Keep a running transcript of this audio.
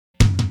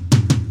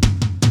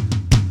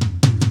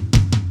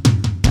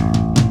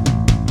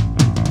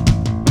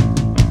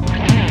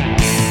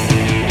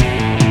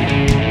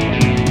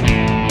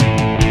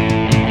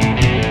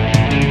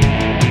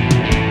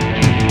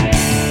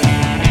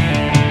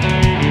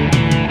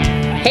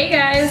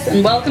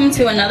and welcome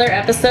to another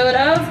episode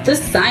of The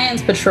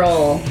Science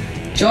Patrol.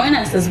 Join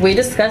us as we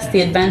discuss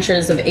the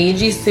adventures of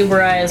Eiji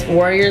Tsuburai's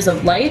Warriors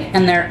of Light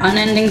and their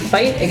unending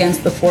fight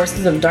against the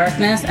forces of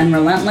darkness and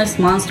relentless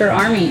monster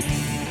armies.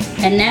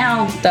 And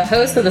now, the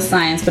hosts of The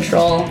Science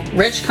Patrol,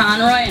 Rich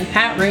Conroy and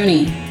Pat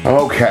Rooney.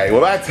 Okay, well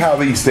that's how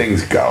these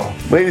things go.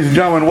 Ladies and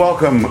gentlemen,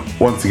 welcome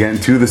once again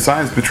to The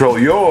Science Patrol,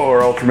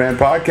 your Ultraman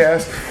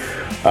podcast.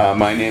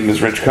 My name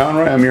is Rich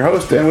Conroy, I'm your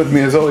host, and with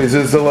me as always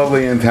is the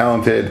lovely and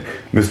talented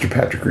Mr.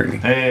 Patrick Rooney.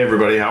 Hey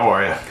everybody, how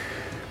are you?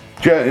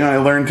 You know, I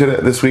learned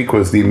this week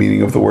was the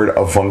meaning of the word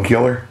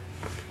avuncular.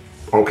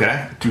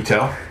 Okay, do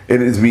tell. It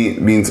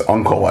means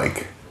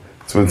uncle-like.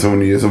 So when someone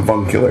uses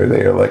avuncular,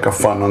 they are like a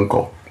fun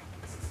uncle.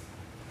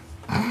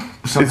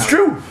 It's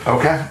true.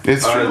 Okay.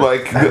 It's true.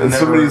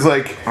 Somebody's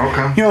like,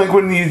 okay. You know, like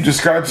when you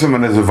describe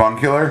someone as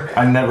avuncular.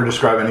 I never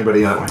describe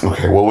anybody that way.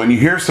 Okay, well, when you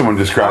hear someone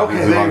described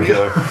as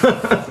avuncular,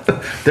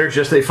 they're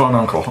just a fun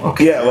uncle.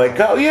 Okay. Yeah, like,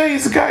 oh yeah,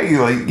 he's a guy.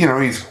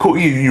 He's cool.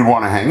 You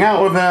want to hang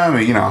out with him.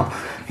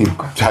 He'd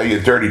tell you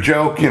a dirty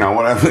joke.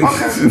 Whatever.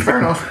 Okay, fair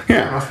enough. Yeah.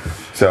 Fair enough.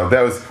 So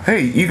that was,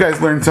 hey, you guys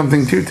learned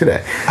something too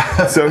today.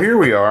 So here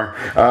we are.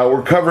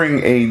 We're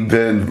covering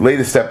the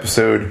latest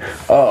episode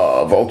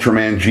of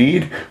Ultraman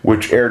Geed,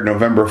 which aired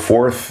November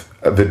 4th,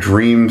 The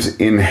Dream's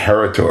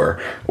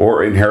Inheritor,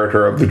 or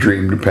Inheritor of the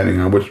Dream,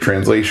 depending on which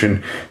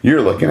translation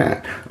you're looking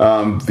at.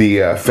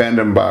 The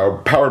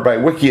fandom powered by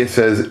Wikia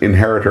says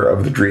Inheritor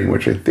of the Dream,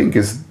 which I think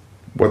is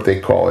what they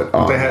call it.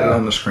 They had it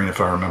on the screen, if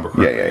I remember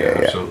correctly.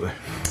 Yeah. Absolutely.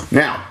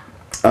 Now,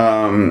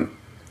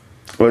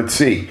 let's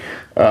see.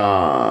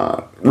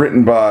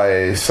 Written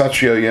by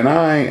Sachio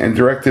Yanai and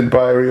directed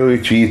by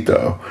Ryoichi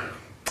Ito.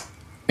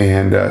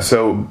 And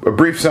so, a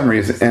brief summary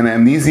is an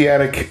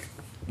amnesiac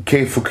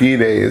Kei Fukuide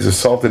is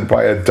assaulted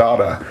by a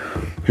Dada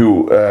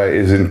who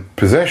is in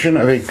possession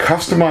of a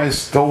customized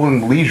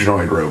stolen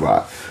Legionoid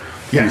robot.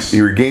 Yes.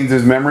 He regains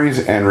his memories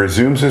and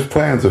resumes his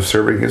plans of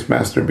serving his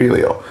master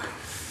Belial.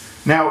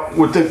 Now,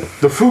 with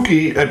the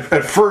Fuki,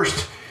 at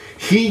first,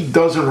 he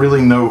doesn't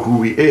really know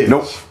who he is.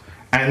 Nope.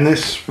 And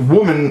this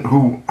woman,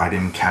 who I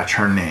didn't catch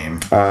her name.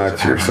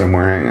 It's here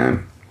somewhere. Hang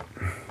on.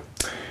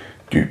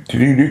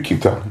 Do keep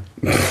talking.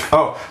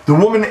 Oh, the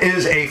woman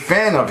is a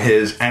fan of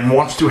his and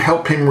wants to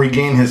help him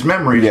regain his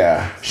memories.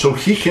 Yeah. So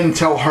he can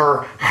tell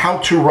her how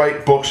to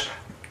write books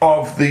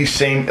of the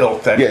same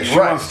ilk that he writes. Yeah, she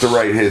wants to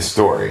write his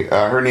story.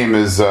 Her name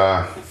is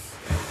Ari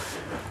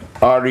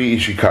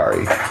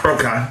Ishikari.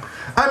 Okay.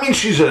 I mean,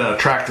 she's an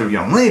attractive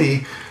young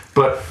lady,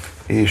 but...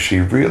 Is she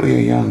really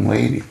a young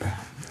lady, Pat?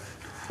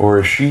 Or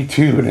is she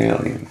too an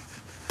alien?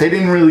 They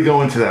didn't really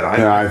go into that. I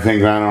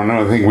don't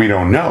know. I think we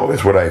don't know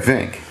is what I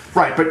think.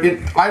 Right, but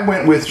I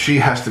went with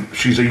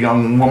she's a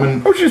young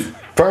woman. Oh, she's a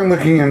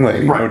fine-looking young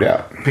lady, right. No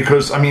doubt.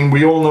 Because, I mean,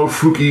 we all know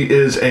Fuki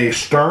is a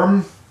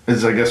Sturm,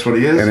 is I guess what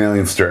he is. An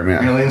alien Sturm,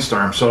 yeah. Alien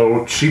Sturm.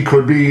 So she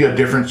could be a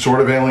different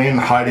sort of alien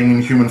hiding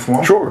in human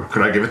form. Sure.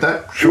 Could I give it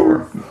that?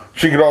 Sure.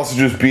 She could also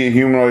just be a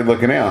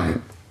humanoid-looking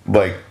alien,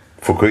 like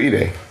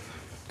Fukuide.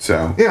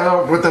 So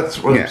yeah, but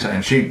that's what I'm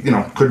saying. She,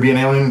 could be an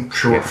alien.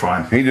 Sure,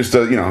 fine. He just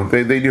does.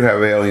 They do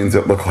have aliens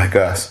that look like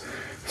us.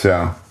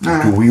 So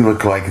do we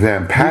look like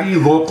them, Pat? We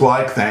look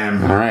like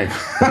them. All right,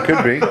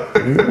 could be.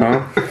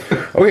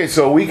 Okay,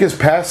 so a week has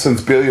passed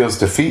since Belial's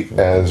defeat,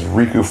 as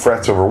Riku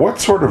frets over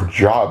what sort of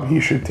job he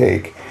should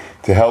take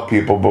to help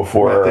people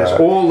before. Right, there's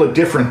all the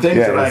different things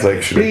that it's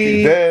like, should I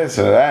do this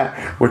or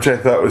that? Which I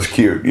thought was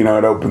cute. It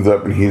opens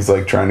up and he's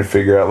like trying to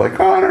figure out,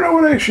 like, I don't know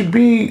what I should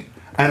be.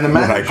 And the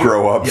when I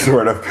grow up,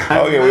 sort of.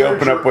 And we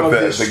open up with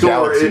the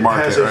Galaxy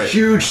Market. It has a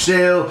huge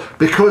sale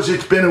because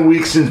it's been a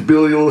week since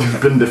Belial has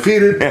been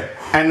defeated. Yeah.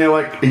 And they're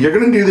like, you're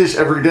going to do this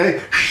every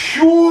day?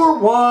 Sure,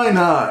 why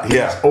not?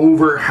 He's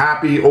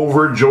happy,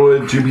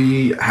 overjoyed to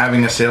be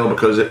having a sale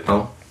because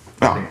no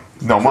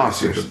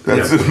monsters.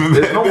 There's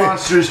no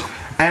monsters,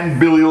 and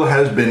Belial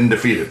has been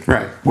defeated.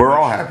 Right. We're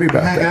all happy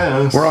about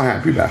that. We're all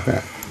happy about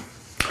that.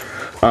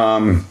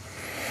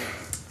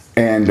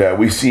 And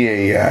we see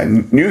a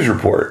news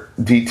report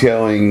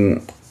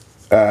detailing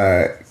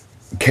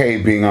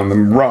Kay being on the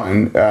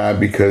run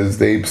because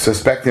they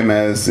suspect him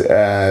as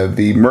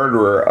the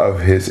murderer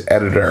of his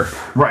editor,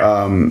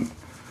 right.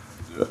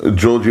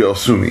 Giorgio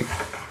Sumi.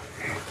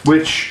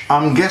 Which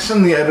I'm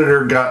guessing the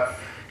editor got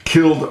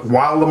killed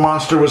while the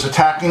monster was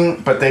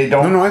attacking, but they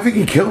don't... No, I think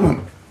he killed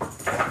him.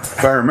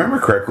 If I remember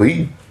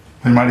correctly...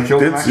 He might have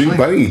killed him, actually? I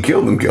think he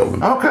killed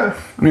him. Okay.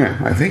 Yeah,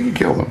 I think he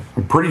killed him.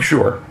 I'm pretty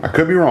sure. I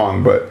could be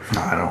wrong, but...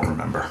 I don't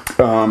remember.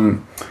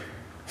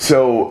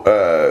 So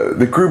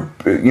the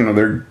group,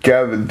 they're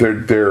gathered.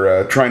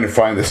 They're trying to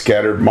find the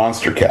scattered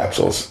monster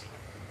capsules.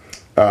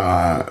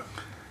 That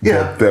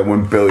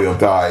when Belial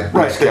died,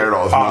 right? They scattered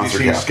all his monster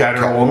capsules.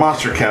 Scattered all the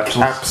monster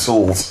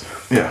capsules.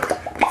 Yeah.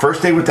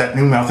 First day with that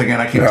new mouth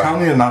again. I keep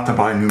telling you not to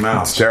buy new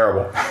mouths. It's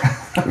terrible.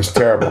 It's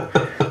terrible.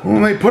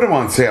 When they put them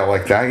on sale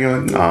like that, you're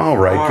like, all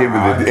right, give me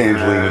the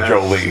Angelina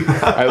Jolie.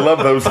 I love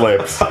those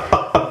lips.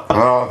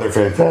 Oh, they're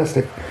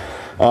fantastic.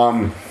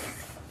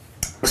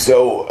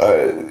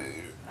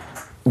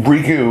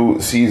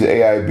 Riku sees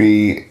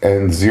AIB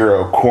and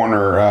Zero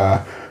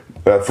corner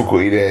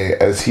Fukuide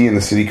as he and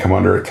the city come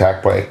under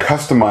attack by a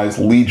customized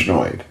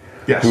Legionoid,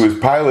 Yes. who is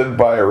piloted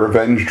by a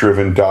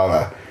revenge-driven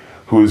Dada,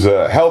 who is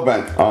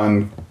hell-bent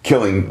on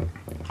killing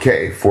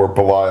K for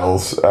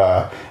Belial's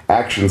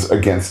actions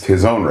against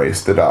his own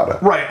race, the Dada.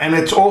 Right, and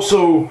it's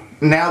also,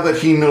 now that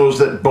he knows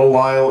that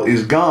Belial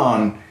is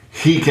gone,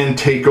 he can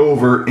take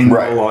over in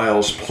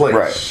Belial's place.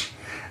 Right.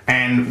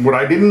 And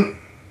what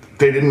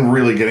they didn't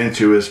really get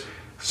into is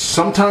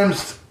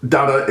sometimes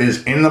Dada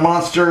is in the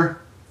monster,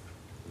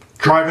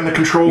 driving the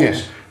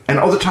controls, and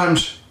other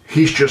times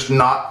he's just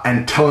not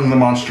and telling the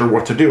monster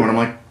what to do. And I'm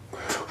like,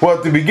 well,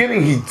 at the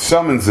beginning he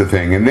summons the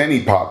thing, and then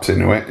he pops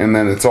into it, and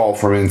then it's all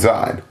from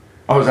inside.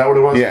 oh, is that what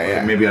it was? Yeah,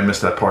 yeah. Maybe I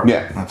missed that part.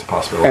 Yeah. That's a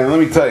possibility. And let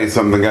me tell you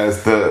something,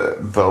 guys. The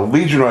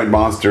Legionoid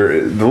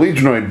monster, the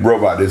Legionoid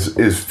robot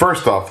is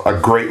first off a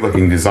great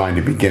looking design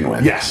to begin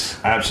with. Yes,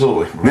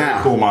 absolutely. Really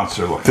Now, cool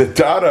monster look. The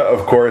Dada,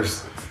 of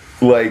course,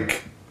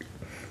 like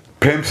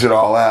pimps it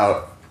all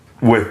out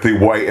with the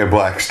white and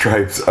black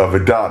stripes of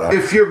a Dada.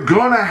 If you're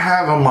gonna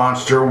have a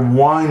monster,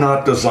 why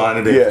not design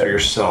it after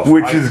yourself?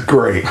 Which is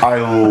great.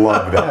 I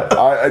love that.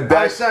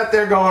 I sat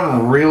there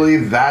going, really?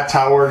 That's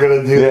how we're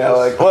gonna do this? Yeah,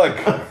 like, look,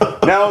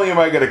 not only am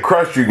I going to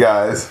crush you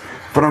guys,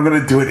 but I'm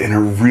going to do it in a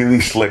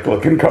really slick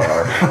looking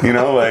car. You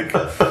know, like,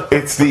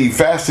 it's the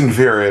Fast and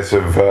Furious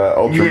of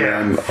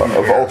Ultraman,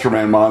 of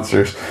Ultraman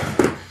monsters.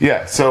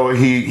 Yeah, so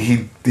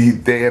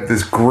they have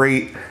this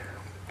great,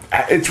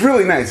 it's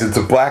really nice. It's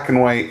a black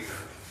and white,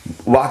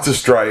 lots of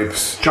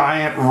stripes,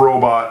 giant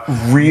robot,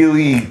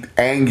 really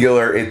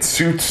angular. It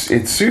suits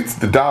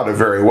the Dada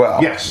very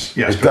well. Yes,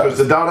 because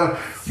the Dada,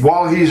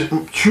 while he's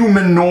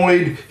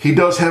humanoid, he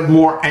does have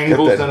more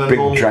angles than a big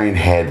normal, giant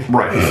head.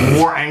 Right,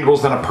 more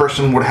angles than a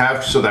person would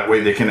have, so that way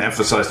they can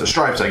emphasize the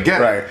stripes. I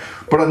get Right. it.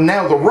 But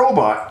now the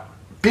robot,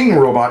 being a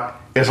robot,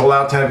 is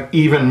allowed to have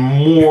even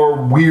more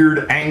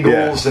weird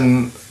angles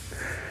and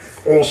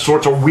all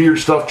sorts of weird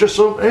stuff, just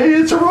so, hey,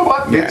 it's a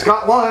robot. Yeah. It's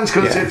got lines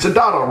because it's a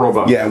Dada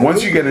robot. Yeah,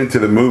 once you get into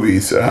the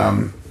movies,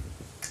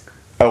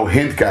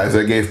 hint, guys,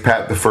 I gave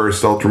Pat the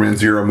first Ultraman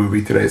Zero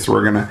movie today, so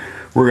we're gonna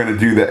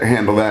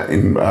handle that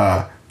in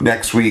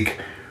next week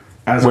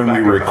when we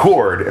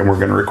record, and we're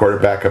gonna record a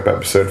backup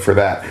episode for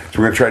that. So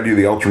we're gonna try to do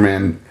the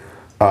Ultraman,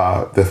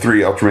 the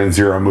 3 Ultraman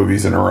Zero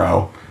movies in a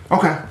row.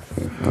 Okay.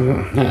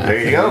 There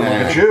you go. Look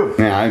at you.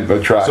 Yeah, I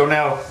try. So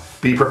now,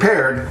 be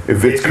prepared.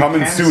 If it's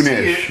coming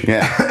soonish.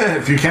 Yeah.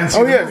 If you can see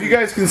it. Oh, yeah, if you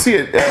guys can see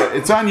it.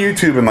 It's on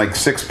YouTube in like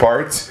 6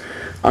 parts.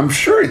 I'm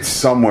sure it's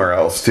somewhere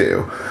else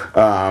too.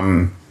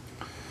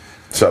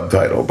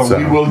 Subtitled. But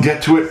we will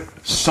get to it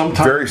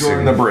sometime very during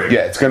soon. the break.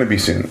 Yeah, it's going to be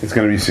soon.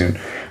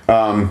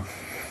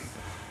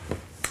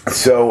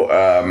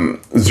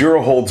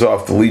 Zero holds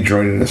off the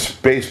Legionoid in a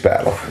space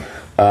battle.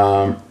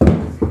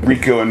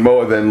 Rico and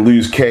Moa then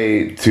lose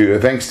K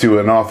thanks to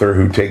an author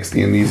who takes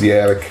the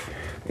amnesiac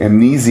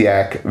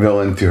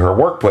villain to her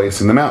workplace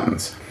in the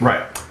mountains.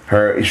 Right.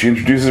 She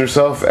introduces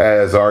herself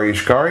as Ari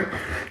Ishikari,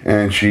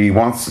 and she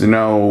wants to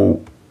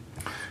know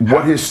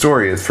what his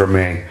story is from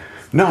a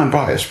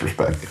non-biased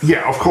perspective.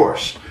 Yeah, of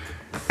course.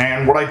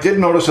 And what I did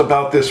notice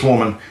about this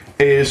woman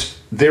is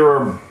there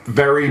are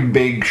very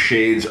big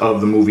shades of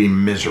the movie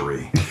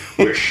Misery,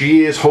 where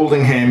she is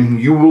holding him,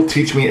 you will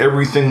teach me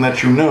everything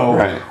that you know,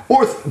 right.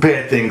 Or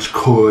bad things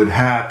could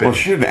happen. Well,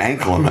 she didn't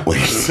ankle him at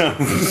least.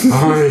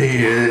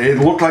 It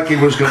looked like he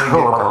was going to get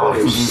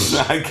close.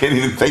 I can't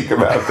even think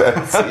about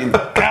that scene.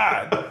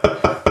 God!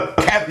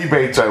 Kathy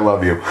Bates, I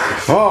love you.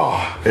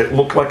 Oh, it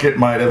looked like it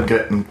might have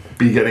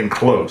be getting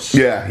close.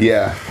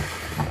 Yeah.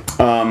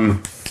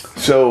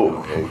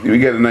 So we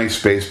get a nice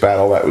space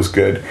battle. That was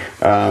good.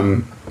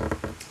 And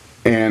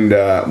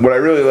what I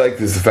really liked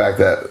is the fact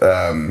that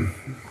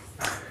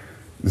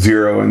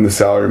Zero and the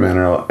Salaryman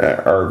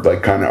are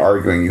like kind of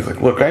arguing. He's like,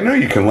 "Look, I know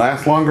you can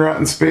last longer out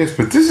in space,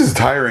 but this is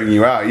tiring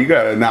you out. You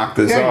got to knock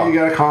this off. Yeah, you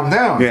got to calm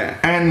down." Yeah.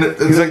 And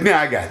he's like, "Nah,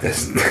 I got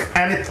this."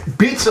 And it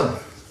beats him.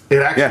 It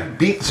actually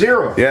beats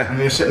Zero. Yeah. And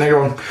you're sitting there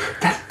going,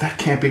 "That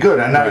can't be good."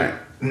 And right.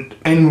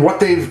 And what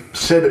they've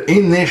said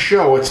in this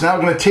show, it's now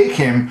going to take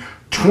him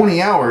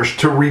 20 hours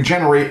to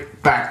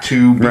regenerate back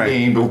to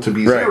being able to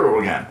be Zero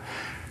again.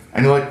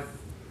 And you're like,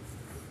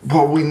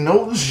 well, we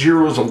know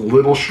Zero's a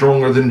little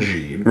stronger than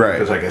Jeed. Right.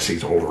 Because I guess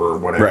he's older or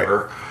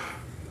whatever. Right.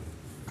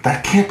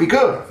 That can't be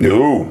good.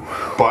 No.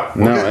 But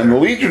and the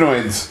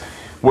Legionoids,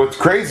 what's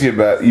crazy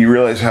about, you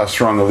realize how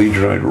strong a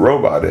Legionoid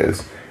robot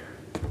is.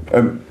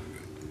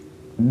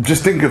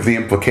 Just think of the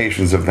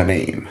implications of the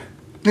name.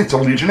 It's a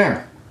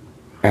Legionnaire.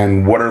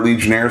 And what are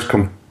Legionnaires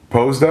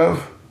composed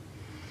of?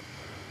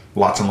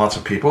 Lots and lots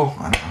of people.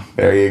 I don't know.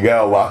 There you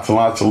go. Lots and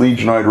lots of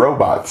Legionoid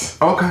robots.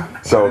 Okay.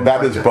 So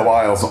that is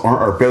Belial's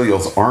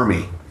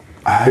army.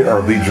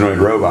 Are Legionoid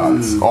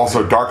robots.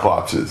 Also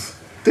Darklopses.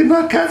 Did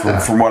not catch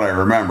that. From what I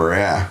remember,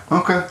 yeah.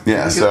 Okay.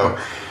 Yeah, so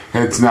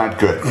it's not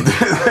good.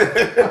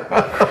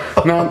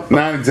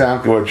 not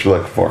exactly what you're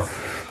looking for.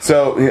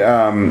 So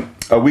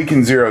A Week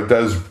in Zero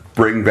does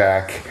bring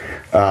back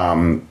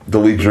the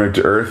Legionoid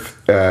to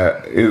Earth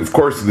of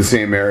course, in the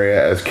same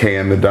area as K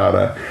and the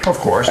Dada. Of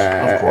course.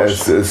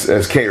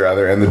 As K,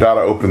 rather. And the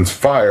Dada opens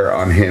fire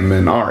on him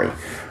and Ari.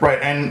 Right,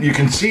 and you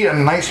can see a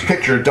nice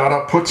picture.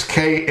 Dada puts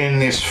K in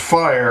this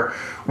fire,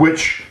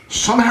 which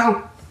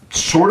somehow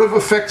sort of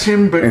affects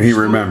him. But and he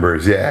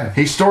remembers, yeah.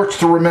 He starts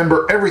to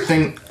remember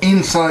everything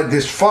inside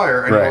this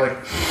fire. And you're like,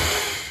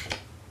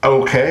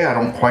 okay, I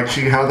don't quite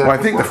see how that I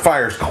think the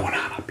fire's going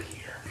on up here.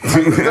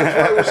 That's what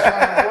I was kind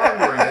of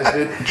wondering. Is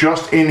it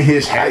just in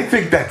his head? I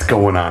think that's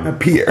going on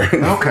up here.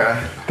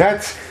 Okay.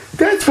 That's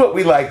what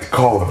we like to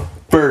call a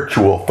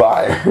virtual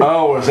fire.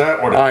 Oh, is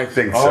that what it is? I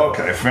think so.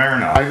 Okay, fair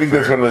enough. I think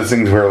that's one of those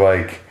things where,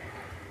 like,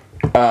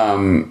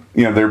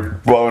 they're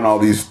blowing all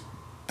these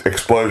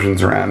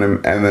explosions around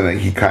him, and then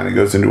he kind of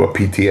goes into a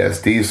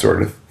PTSD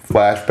sort of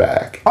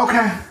flashback.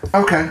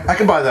 Okay, I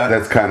can buy that.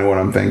 That's kind of what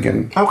I'm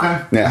thinking.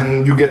 Okay. Yeah.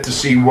 And you get to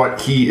see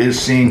what he is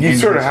seeing. You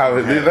sort of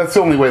how that's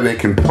the only way they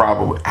can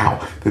probably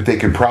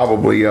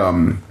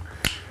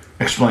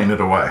explain it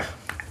away.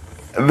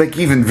 Like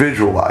even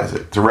visualize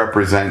it to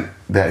represent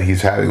that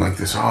he's having like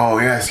this. Oh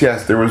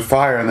yes, there was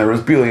fire and there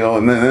was Belial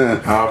and then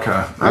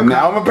okay. And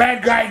now I'm a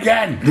bad guy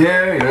again.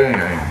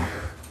 Yeah.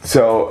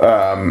 So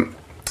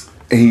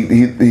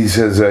he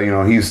says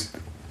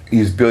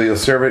he's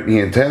Belial's servant and he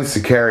intends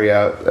to carry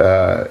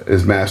out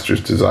his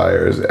master's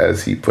desires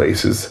as he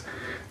places,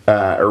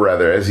 or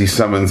rather as he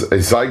summons a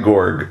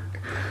Zygorg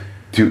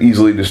to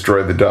easily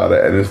destroy the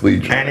Dada and his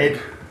legion. And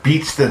it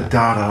beats the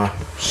Dada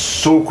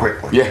so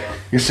quickly. Yeah.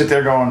 You sit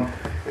there going,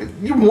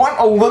 you want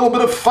a little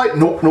bit of fight?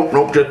 Nope.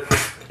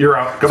 Just, you're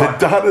out. Come on.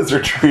 The Dadas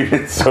are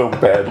treated so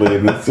badly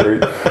in this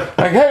series.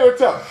 Like, hey,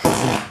 what's up?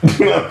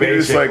 You're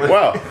just like,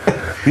 wow.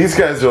 These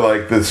guys are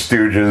like the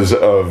stooges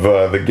of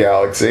the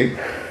galaxy.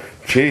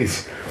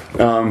 Jeez.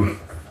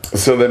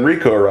 So then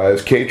Rico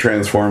arrives. K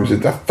transforms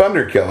into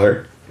Thunder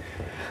Killer,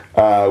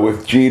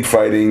 with Jeed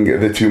fighting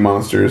the two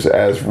monsters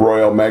as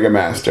Royal Mega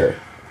Master.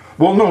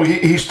 Well, no,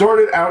 he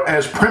started out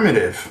as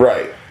Primitive.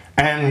 Right.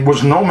 And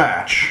was no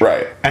match.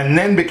 Right. And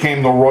then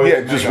became the Royal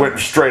Mega just went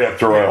straight up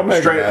to Royal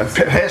Mega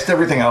Master. Past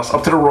everything else,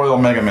 up to the Royal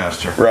Mega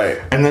Master.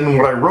 Right. And then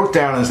what I wrote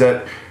down is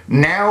that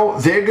now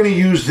they're going to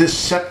use this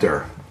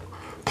scepter,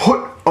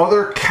 put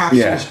other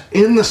capsules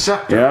in the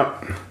scepter.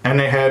 Yep.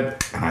 And I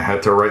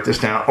had to write this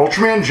down,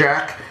 Ultraman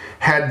Jack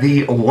had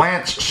the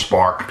Lance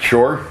Spark.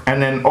 Sure.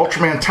 And then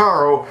Ultraman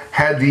Taro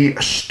had the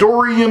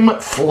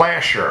Storium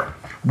Flasher,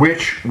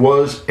 which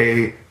was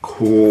a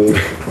cool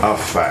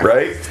effect.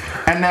 Right.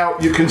 And now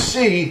you can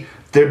see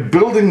they're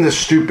building this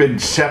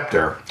stupid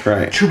scepter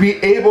to be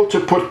able to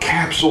put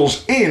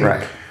capsules in.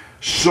 Right.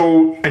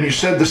 So, and you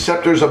said the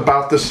scepter is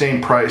about the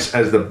same price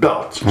as the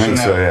belt. I think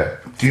so, yeah.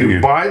 Do you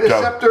buy the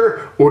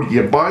scepter or do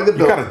you buy the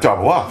belt? You gotta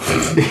double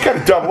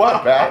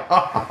up. Pat.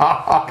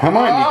 Come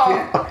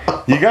on,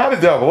 you gotta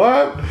double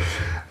up.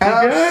 And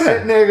I'm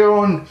sitting there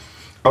going,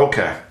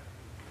 okay,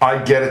 I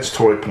get it's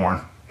toy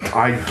porn.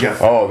 I get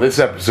it. Oh, this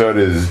episode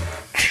is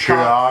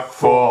chock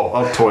full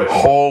of toy porn.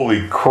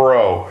 Holy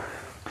crow.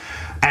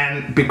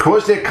 And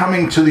because they're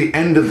coming to the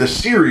end of the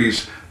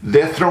series,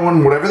 they're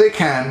throwing whatever they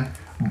can.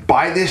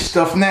 Buy this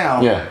stuff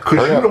now. Yeah.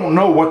 Because you don't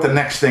know what the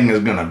next thing is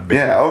going to be.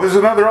 Yeah. Oh, there's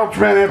another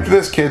Ultraman after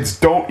this, kids.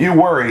 Don't you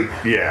worry.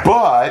 Yeah.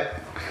 But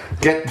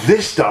get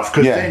this stuff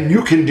because then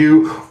you can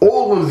do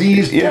all of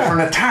these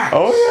different attacks.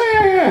 Oh,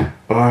 yeah.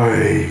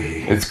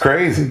 Oy. It's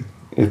crazy.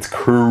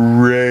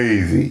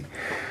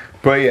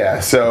 But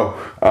yeah, so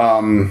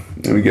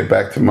let me get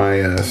back to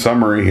my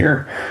summary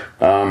here.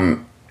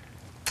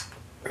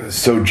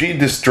 So G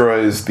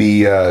destroys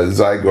the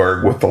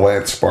Zygorg with the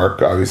Lance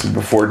Spark, obviously,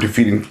 before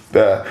defeating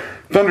the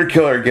Thunder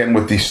Killer again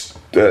with the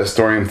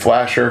Storium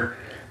Flasher.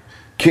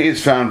 K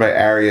is found by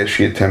Arya.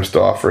 She attempts to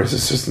offer his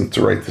assistance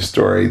to write the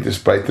story,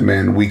 despite the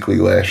man weakly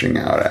lashing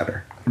out at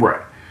her.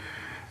 Right.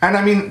 And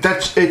I mean,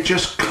 it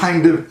just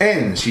kind of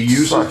ends. He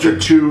uses such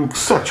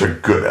a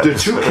good episode. The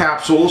two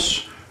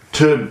capsules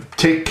to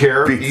take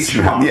care of each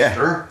monster.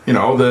 Yeah. You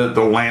know,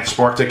 the Lance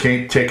Spark to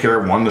take care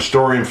of one, the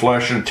Storium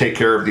Flasher to take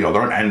care of the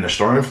other, and the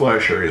Storium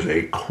Flasher is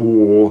a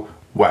cool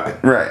weapon.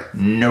 Right.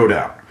 No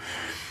doubt.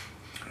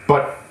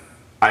 But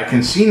I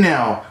can see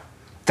now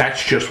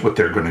that's just what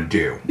they're going to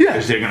do. Yeah.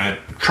 Is they're going to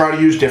try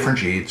to use different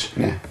Jeeds,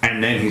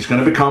 and then he's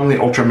going to become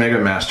the Ultra Mega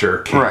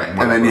Master King. Right,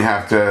 and then you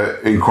have to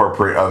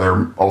incorporate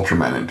other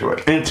Ultramen into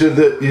it.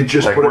 You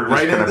just put it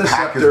right into the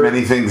pack scepter. as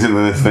many things into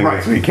this thing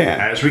as we can.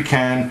 As we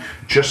can,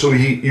 just so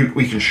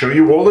we can show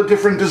you all the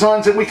different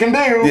designs that we can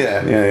do.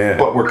 Yeah.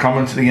 But we're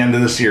coming to the end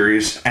of the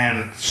series,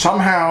 and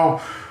somehow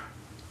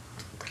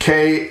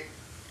Kei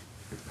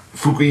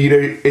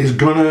Fukuyama is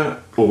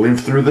gonna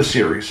live through the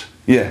series.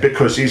 Yeah.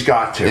 Because he's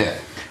got to. Yeah.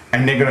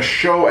 And they're going to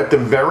show at the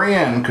very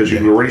end, because you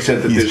already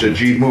said that there's a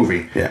G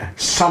movie. Yeah.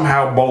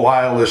 Somehow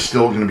Belial is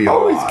still going to be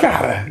alive.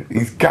 Oh,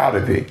 he's gotta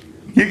be.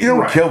 You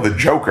don't kill the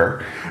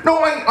Joker. No,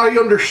 I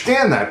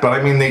understand that, but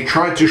I mean, they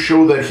tried to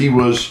show that he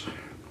was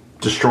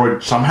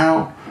destroyed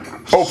somehow.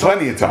 Oh,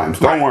 plenty of times.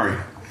 Don't worry.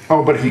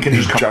 Oh, but he can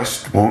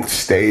just won't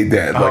stay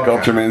dead. Like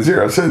Ultraman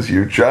Zero says,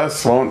 you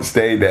just won't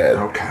stay dead.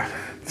 Okay.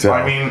 So,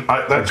 I mean,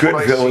 that's a good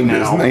what villain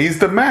I see now. He's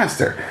the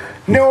master.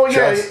 No,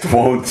 yeah, just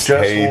won't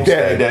stay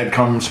dead.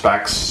 Comes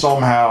back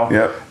somehow.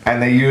 Yep.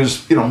 And they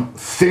use,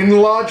 thin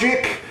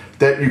logic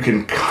that you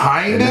can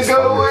kind of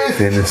go with.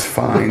 Thin is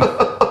fine.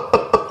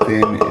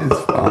 Thin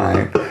is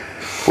fine.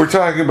 We're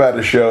talking about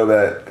a show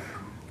that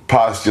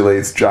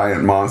postulates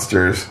giant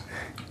monsters.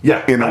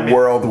 Yeah, in a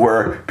world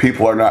where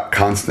people are not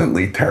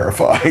constantly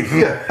terrified.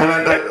 Yeah, and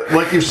I,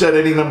 like you've said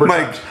any number of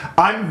times,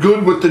 I'm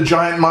good with the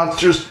giant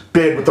monsters,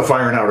 bad with the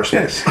fire in outer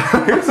space.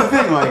 Here's the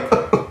thing,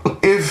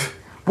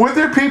 would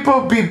there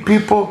be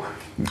people,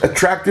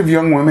 attractive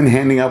young women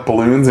handing out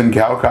balloons in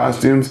cow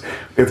costumes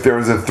if there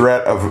was a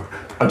threat of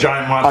a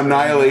giant monster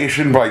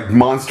annihilation by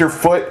monster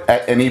foot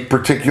at any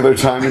particular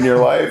time in your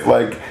life?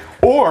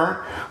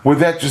 Or would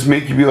that just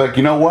make you be like,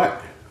 you know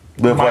what?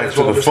 Live life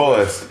to the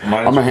fullest.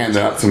 I'm going to hand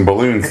out some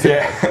balloons.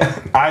 Yeah,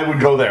 I would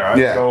go there.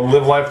 I'd go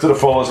live life to the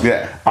fullest.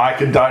 Yeah. I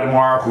could die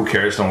tomorrow. Who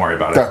cares? Don't worry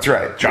about it. That's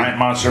right. Giant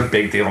monster,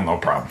 big deal, no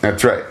problem.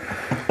 That's right.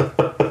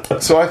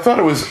 So I thought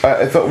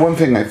one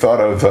thing I thought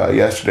of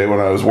yesterday when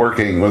I was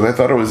working was I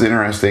thought it was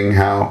interesting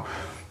how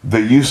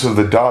the use of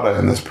the Dada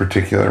in this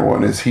particular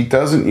one is he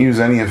doesn't use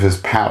any of his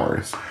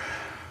powers.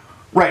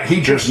 Right,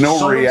 there's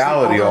no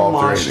reality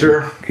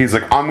altering. He's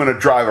like, I'm going to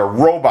drive a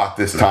robot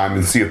this time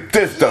and see if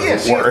this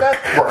doesn't work.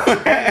 That works.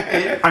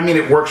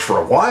 It works for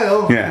a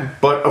while. Yeah.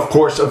 But of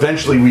course,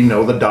 eventually we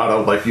know the Dada,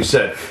 like you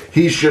said,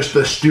 he's just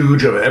the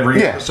stooge of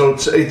every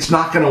episode. So it's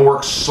not going to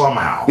work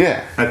somehow.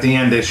 Yeah. At the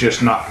end, it's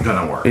just not going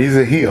to work. He's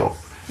a heel.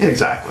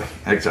 Exactly.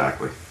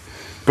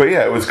 But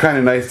yeah, it was kind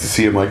of nice to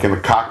see him in the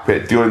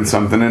cockpit doing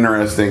something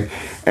interesting,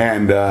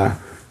 and I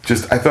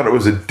thought it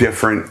was a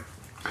different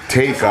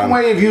different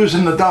way of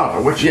using the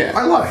Dada, which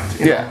I liked.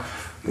 You know?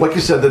 Like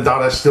you said, the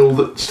Dada is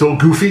still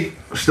goofy,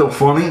 still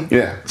funny,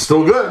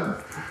 still good.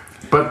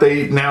 But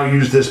they now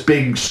use this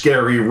big,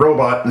 scary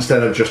robot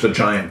instead of just a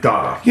giant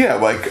Dada.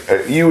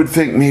 Yeah, you would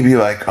think maybe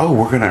oh,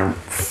 we're going to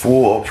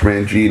fool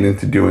Ultraman Gene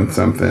into doing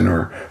something,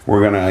 or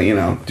we're going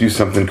to, do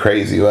something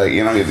crazy.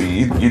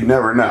 You'd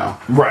never know.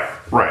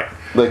 Right.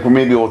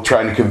 Maybe we'll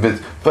try to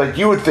convince,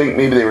 you would think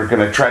maybe they were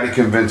going to try to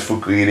convince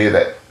Fukuhide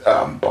that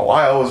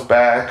Belial was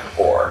back,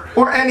 or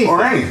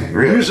anything,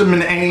 really. Use them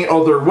in any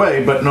other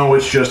way, but no,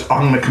 it's just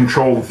I'm going to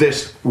control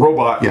this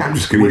robot. Yeah, I'm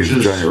just going to use a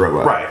giant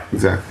robot. Right.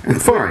 Exactly.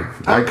 It's fine.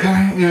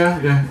 Okay,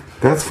 yeah.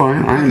 That's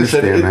fine. I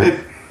understand that. It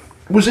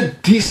was a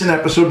decent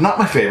episode, not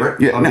my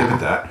favorite. Yeah, I'll give it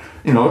that.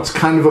 It's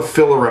kind of a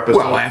filler episode.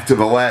 Well, after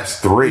the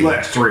last three.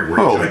 Were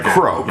holy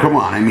crow, come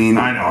on. I mean,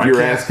 I know.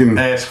 You're asking.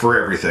 Ask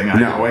for everything. I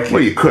know. I can't.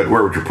 Well, you could.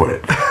 Where would you put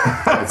it?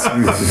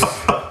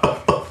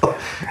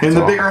 In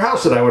the bigger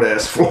house that I would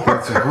ask for.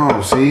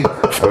 See?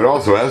 I would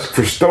also ask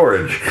for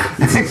storage.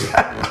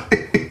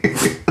 Exactly.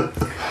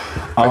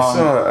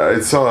 I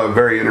saw a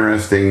very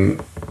interesting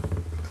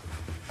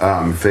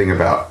thing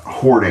about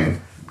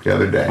hoarding the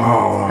other day.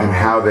 And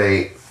how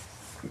they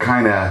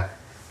kind of...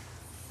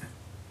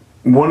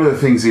 One of the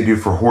things they do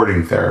for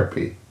hoarding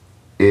therapy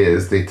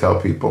is they tell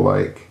people,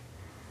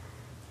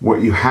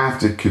 what you have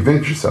to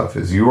convince yourself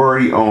is you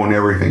already own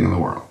everything in the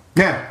world.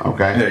 Yeah.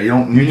 Okay? Yeah, you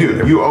don't need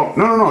it. You own...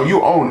 No.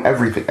 You own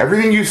everything.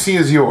 Everything you see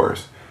is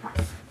yours.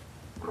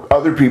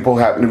 Other people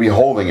happen to be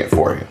holding it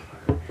for you.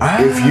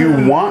 If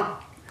you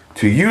want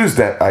to use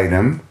that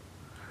item,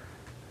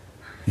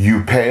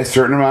 you pay a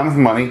certain amount of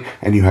money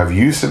and you have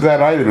use of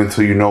that item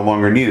until you no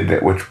longer need it,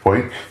 at which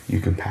point you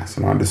can pass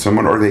it on to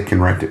someone or they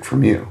can rent it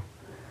from you.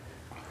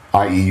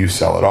 I.e. you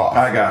sell it off.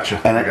 I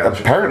gotcha. And it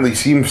apparently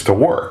seems to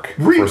work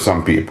for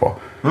some people.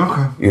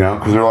 Okay.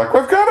 Because they're like,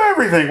 I've got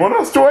everything. What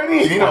else do I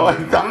need? I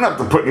don't have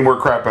to put any more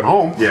crap at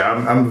home. Yeah,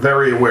 I'm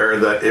very aware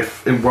that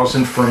if it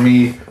wasn't for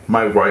me,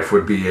 my wife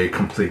would be a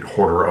complete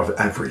hoarder of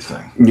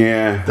everything.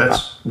 Yeah.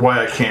 That's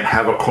why I can't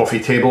have a coffee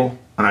table.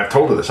 And I've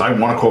told her this. I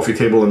want a coffee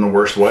table in the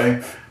worst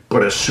way.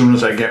 But as soon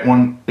as I get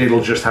one,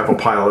 it'll just have a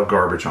pile of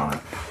garbage on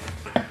it.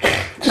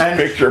 And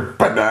picture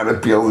banana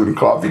peels and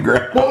coffee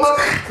grounds. Well, no,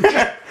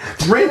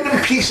 random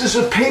pieces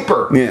of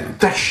paper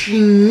that she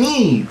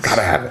needs.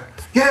 Gotta have it.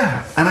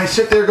 Yeah, and I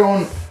sit there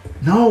going,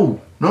 no,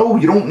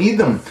 you don't need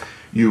them.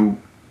 You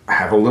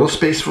have a little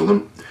space for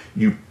them.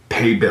 You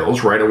pay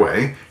bills right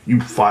away. You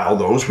file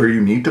those where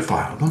you need to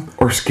file them.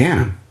 Or scan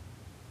them.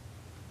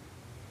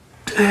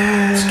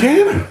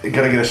 Scan them. You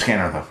gotta get a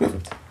scanner, though.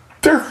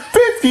 They're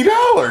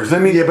 $50.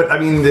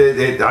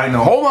 I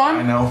know. Hold on.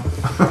 I know.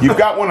 You've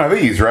got one of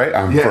these, right?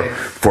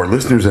 For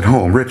listeners at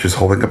home, Rich is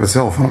holding up a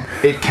cell phone.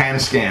 It can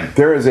scan.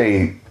 There is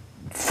a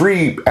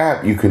free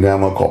app you can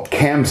download called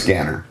Cam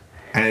Scanner.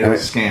 And it'll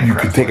scan. You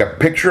can take a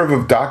picture of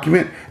a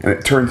document and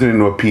it turns it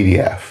into a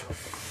PDF.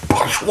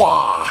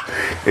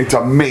 It's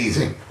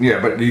amazing. Yeah,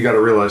 but you got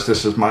to realize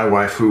this is my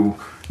wife who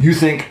you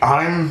think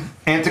I'm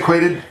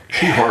antiquated.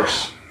 She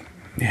horse.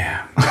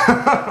 Yeah.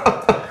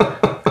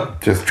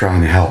 Just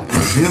trying to help.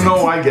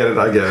 I get it.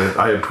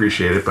 I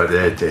appreciate it, but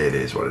it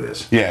is what it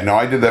is. Yeah, no,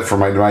 I did that for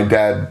my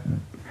dad.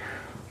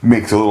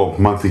 Makes a little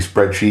monthly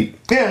spreadsheet.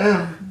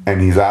 Yeah.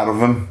 And he's out of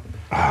them.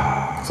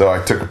 So I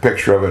took a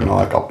picture of it and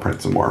I'll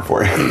print some more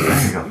for you.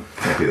 There you go.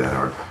 Can't be that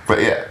hard.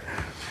 But yeah,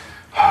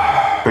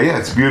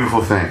 it's a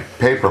beautiful thing.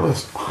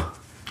 Paperless.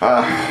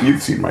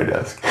 You've seen my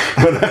desk.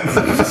 But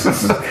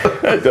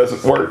that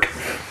doesn't work.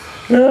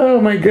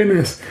 Oh my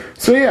goodness.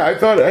 So yeah, I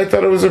thought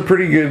it was a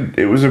pretty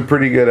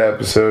good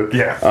episode.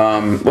 Yeah.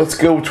 Let's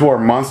go to our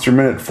Monster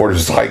Minute for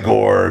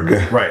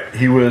Zyborg. Right.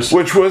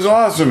 Which was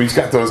awesome. He's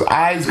got those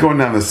eyes going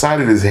down the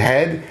side of his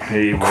head.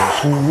 He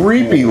was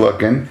creepy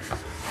looking.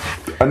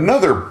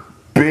 Another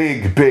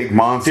big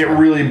monster. They're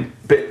really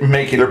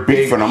making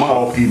big,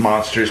 bulky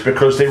monsters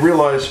because they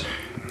realize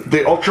the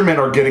Ultramen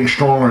are getting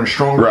stronger and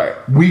stronger. Right.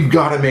 We've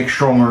got to make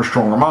stronger and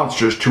stronger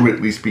monsters to at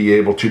least be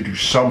able to do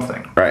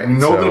something. Right. We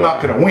know they're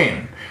not going to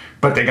win,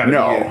 but they got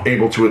to be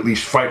able to at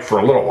least fight for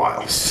a little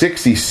while.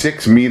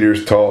 66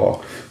 meters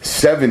tall,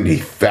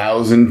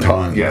 70,000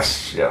 tons.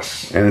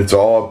 Yes. And it's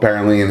all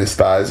apparently in his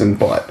thighs and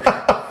butt.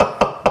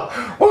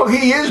 Well,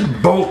 he is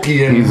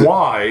bulky and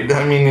wide.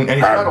 I mean, and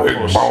he's got all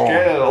those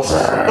scales.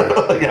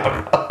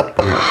 Yeah.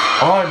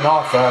 I'm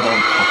not fat.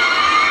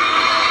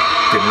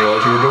 Didn't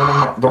realize you were doing the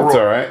roll. That's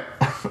all right.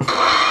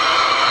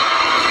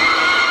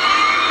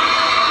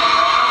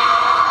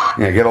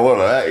 Yeah, get a load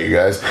of that, you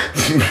guys.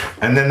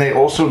 And then they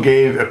also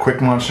gave a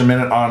quick Monster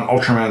Minute on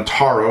Ultraman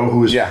Taro,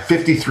 who is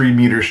 53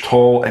 meters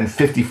tall and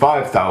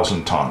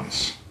 55,000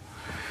 tons,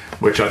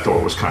 which I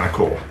thought was kind of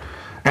cool.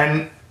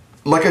 And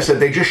like I said,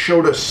 they just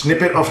showed a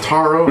snippet of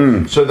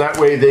Taro, so that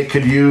way they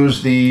could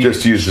use the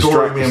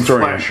Storyman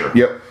Flasher.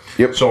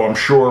 Yep. So I'm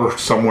sure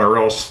somewhere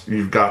else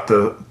you've got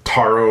the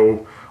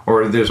Taro,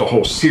 or there's a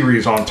whole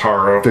series on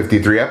Taro.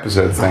 53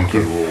 episodes, thank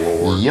you.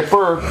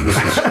 Yipper.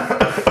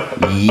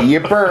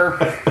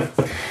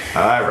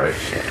 All right.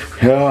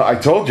 I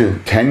told you,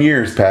 10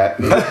 years, Pat.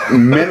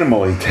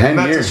 Minimally 10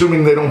 That's years.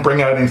 assuming they don't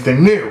bring out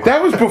anything new.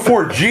 That was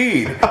before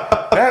G'd.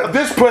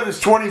 This put us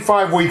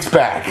 25 weeks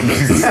back.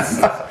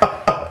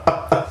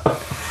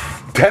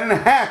 10 and a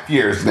half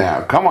years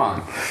now. Come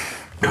on.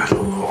 Good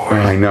Lord.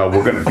 I know,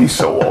 we're going to be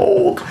so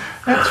old.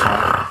 That's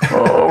fine.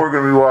 Oh, we're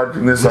going to be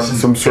watching this on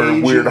some sort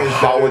of weird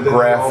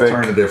holographic.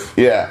 Alternative.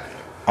 Yeah.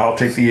 I'll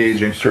take the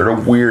aging. Sort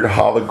of weird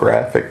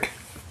holographic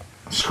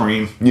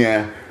screen.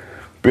 Yeah.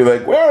 Be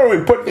like, well,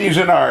 we put these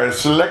in our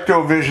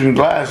Selectrovision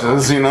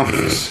glasses, you know.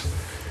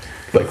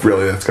 Like,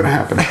 really, that's going to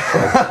happen.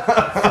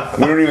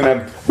 we don't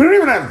even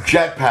have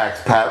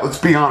jetpacks, Pat. Let's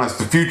be honest.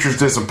 The future's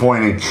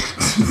disappointing.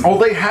 Oh,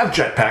 they have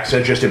jetpacks.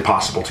 They're just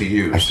impossible to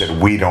use. I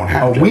said we don't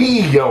have.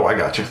 I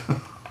got you.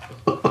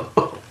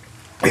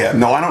 Yeah,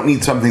 no, I don't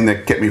need something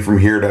that get me from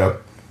here to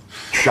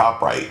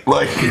ShopRite.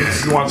 Like, you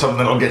want something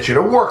that'll get you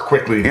to work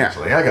quickly and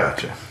easily. I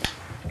got you.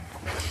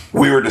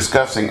 We were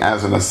discussing,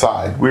 as an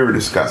aside, what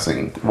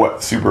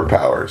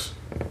superpowers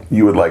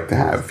you would like to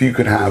have. If you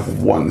could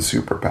have one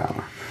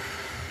superpower.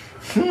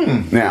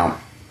 Now,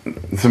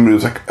 somebody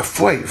was like,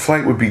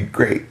 flight would be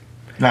great.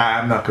 Nah,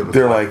 I'm not good with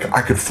They're like,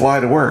 I could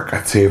fly to work.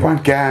 I'd save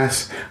on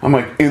gas. I'm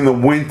like, in the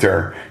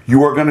winter,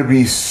 you are going to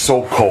be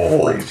so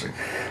cold. Crazy.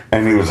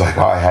 And he was like,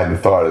 oh, I hadn't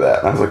thought of that.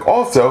 And I was like,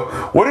 also,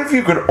 what if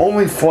you could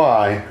only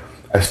fly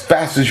as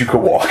fast as you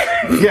could walk?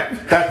 Yeah,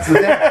 that's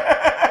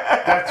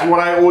what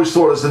I always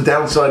thought is the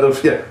downside of,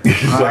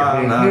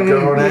 I'm not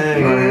going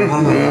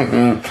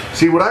anywhere.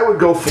 See, what I would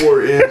go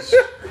for is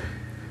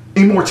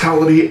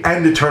immortality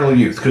and eternal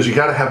youth, because you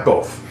got to have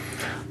both.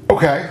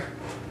 Okay.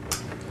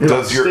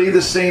 Stay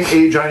the same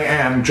age I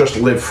am, just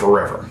live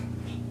forever.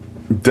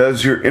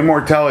 Does your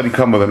immortality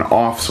come with an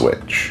off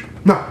switch?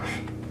 No.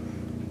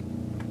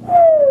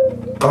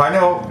 I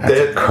know that's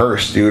a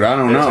curse, dude. I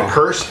don't know. It's a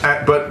curse,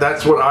 but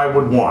that's what I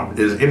would want,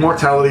 is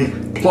immortality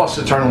plus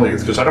eternal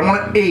youth, because I don't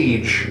want to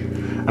age.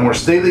 I want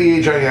to stay the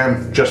age I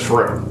am just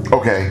forever.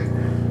 Okay.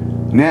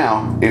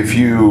 Now, if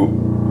you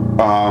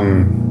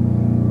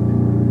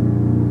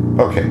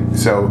okay,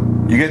 so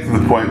you get to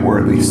the point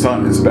where the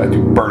sun is about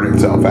to burn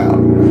itself out.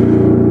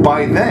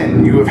 By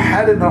then, you have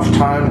had enough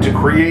time to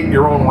create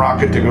your own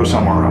rocket to go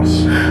somewhere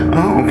else.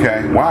 Oh,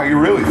 okay. Wow,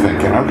 you're really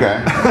thinking.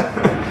 Okay.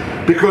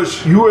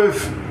 Because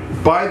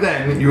by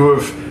then, you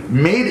have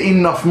made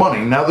enough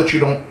money, now that you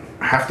don't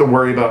have to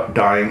worry about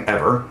dying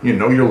ever. You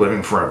know you're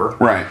living forever.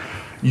 Right.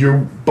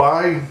 You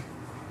buy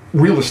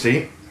real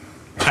estate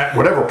at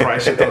whatever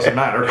price, it doesn't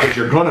matter, because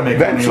you're going to make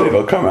money. Eventually,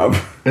 it'll come up.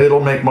 It'll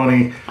make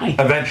money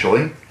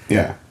eventually.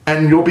 Yeah.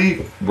 And you'll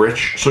be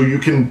rich, so you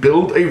can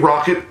build a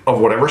rocket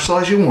of whatever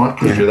size you want,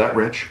 because you're that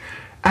rich.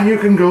 And you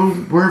can go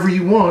wherever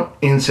you want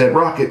in said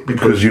rocket,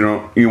 because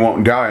you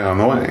won't die on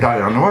the way. Die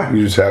on the way.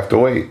 You just have to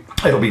wait.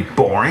 It'll be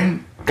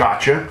boring.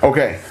 Gotcha.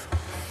 Okay.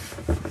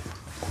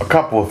 A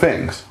couple of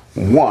things.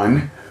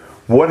 One,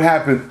 what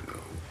happens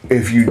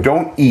if you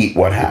don't eat?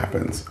 What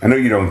happens? I know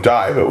you don't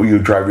die, but you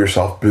drive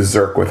yourself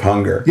berserk with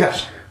hunger.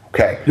 Yes.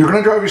 Okay. You're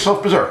going to drive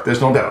yourself berserk. There's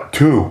no doubt.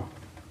 2,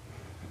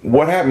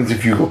 what happens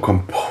if you go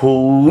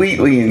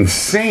completely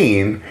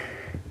insane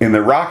in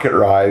the rocket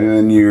ride, and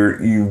then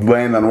you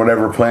land on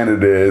whatever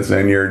planet it is,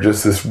 and you're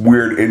just this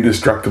weird,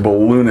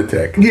 indestructible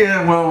lunatic?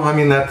 Yeah, well, I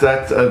mean, that's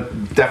a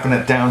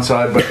definite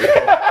downside, but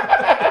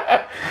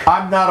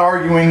I'm not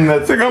arguing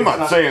that. I'm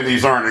not saying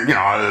these aren't,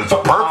 it's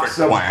a perfect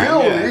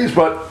plan.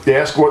 But they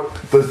ask what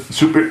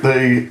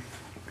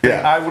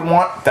I would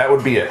want, that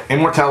would be it.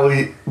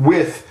 Immortality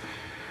with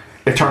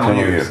Eternal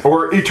youth.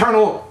 Or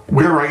eternal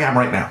where I am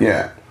right now.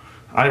 Yeah.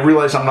 I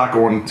realize I'm not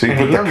going. So you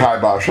put the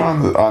kibosh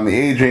on the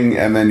aging,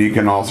 and then you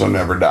can also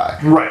never die.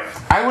 Right.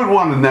 I would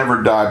want to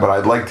never die, but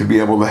I'd like to be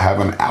able to have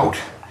an out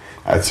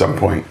at some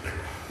point.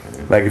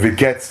 Like if it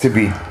gets to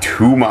be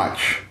too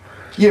much.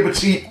 Yeah, but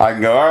see, I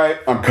can go. All right,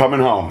 I'm coming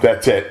home.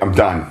 That's it. I'm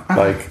done.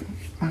 Like.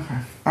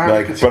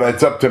 But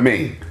it's up to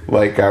me.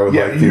 Like I would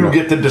like to. You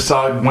get to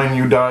decide when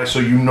you die, so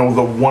you know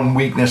the one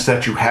weakness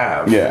that you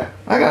have. Yeah,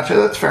 I got you.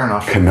 That's fair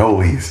enough.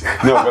 Cannolis.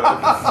 No, but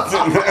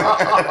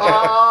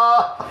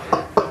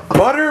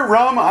butter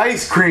rum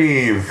ice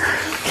cream.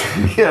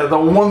 Yeah, the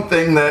one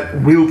thing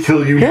that will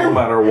kill you no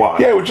matter what.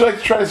 Yeah, would you like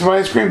to try some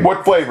ice cream?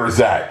 What flavor is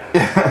that?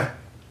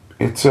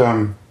 It's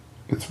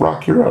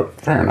Rocky Road.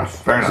 Fair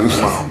enough.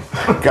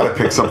 Got to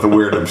pick something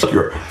weird and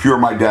obscure. If you were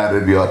my dad,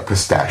 it'd be like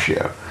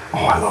pistachio.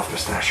 Oh, I love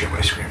pistachio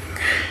ice cream.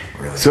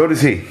 Really? So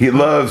does he. He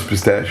loves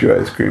pistachio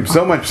ice cream.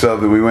 So much so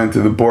that we went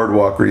to the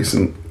boardwalk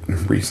recently,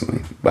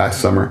 last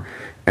summer,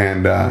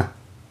 and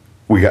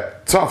we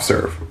got soft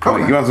serve. I'm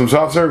like, you want some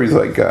soft serve? He's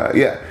like,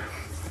 yeah.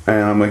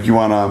 And I'm like, you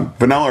want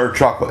vanilla or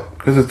chocolate?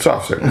 Because it's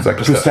soft serve. It's like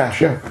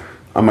pistachio.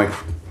 I'm like,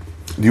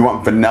 do you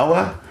want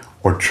vanilla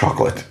or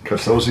chocolate?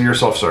 Because those are your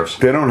soft serves.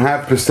 They don't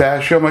have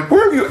pistachio. I'm like,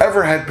 where have you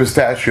ever had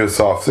pistachio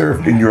soft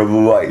serve in your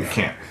life? You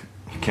can't.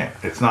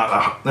 It's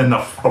not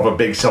enough of a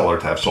big seller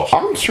to have soft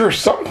serve. I'm sure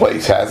some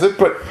place has it,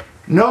 but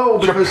no,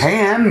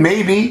 Japan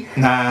maybe.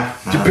 Nah.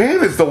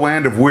 Japan is the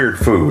land of weird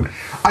food.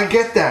 I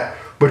get that,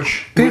 but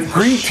they have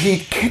green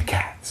tea Kit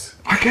Kats.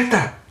 I get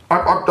that.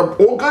 I'm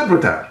all good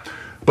with that.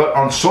 But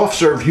on soft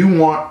serve, you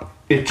want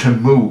it to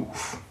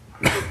move.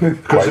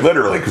 Quite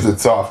literally, because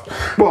it's soft.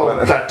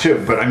 Well, that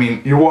too. But I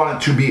mean, you want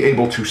it to be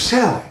able to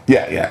sell.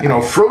 Yeah. You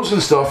know, frozen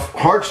stuff,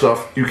 hard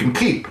stuff, you can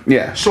keep.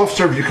 Yeah. Soft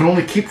serve, you can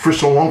only keep for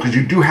so long because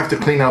you do have to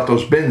clean out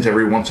those bins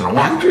every once in a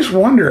while. I just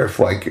wonder if,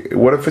 like,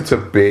 what if it's a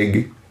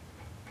big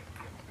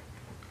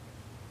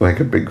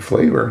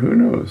flavor? Who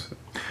knows?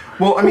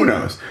 Well, I mean, who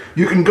knows?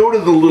 You can go to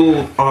the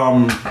little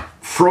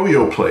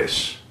froyo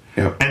place.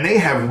 Yep. And they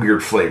have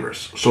weird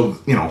flavors. So,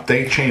 you know,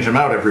 they change them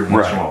out every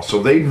once in a while.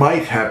 So they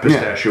might have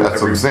pistachio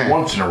every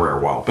once in a rare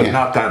while, but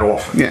not that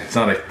often. Yeah. It's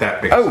not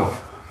that big.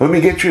 Let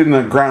me get you in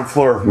the ground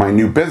floor of my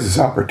new business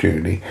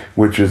opportunity,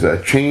 which is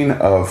a chain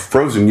of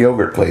frozen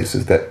yogurt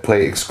places that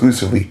play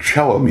exclusively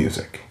cello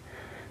music.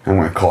 I'm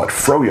going to call it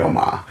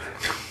Froyo-ma.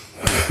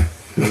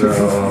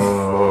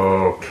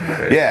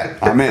 Okay. Yeah,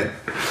 I'm in.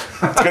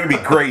 It's going to be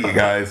great, you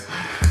guys.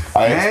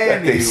 I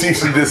expect a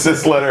cease and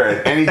desist letter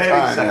at any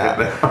time now.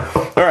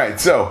 All right,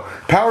 so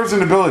powers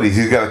and abilities.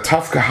 He's got a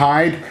tough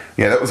hide.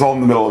 Yeah, that was all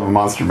in the middle of a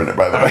Monster Minute,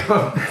 by the way.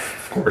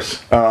 Of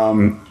course.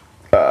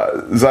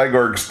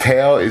 Zygarg's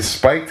tail is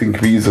spiked and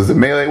can be used as a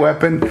melee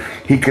weapon.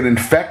 He can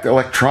infect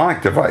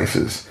electronic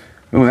devices.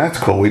 Ooh, that's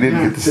cool. We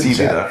didn't get to see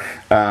that.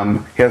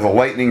 He has a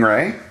lightning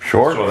ray.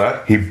 Sure. Saw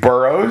that. He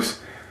burrows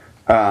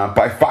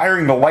by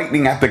firing the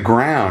lightning at the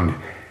ground.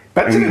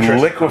 That's and interesting.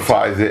 He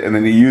liquefies it, and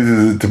then he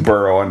uses it to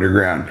burrow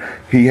underground.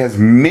 He has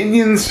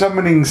minion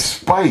summoning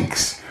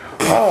spikes.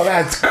 Oh,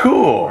 that's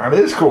cool. That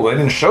is cool. They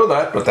didn't show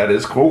that, but that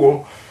is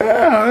cool.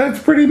 Oh,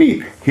 that's pretty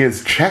neat. He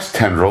has chest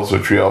tendrils,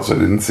 which we also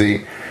didn't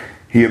see.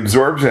 He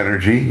absorbs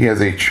energy. He has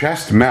a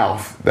chest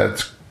mouth.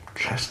 That's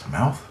chest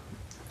mouth.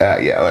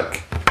 Yeah,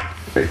 look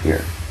right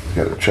here. He's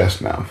got a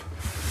chest mouth.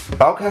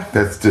 Okay.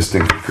 That's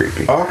distinctly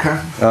creepy.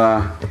 Okay.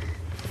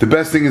 The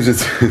best thing is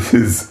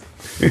it's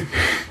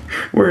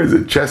where is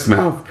it? Chest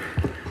mouth.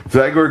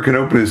 Zygarg can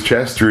open his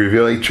chest to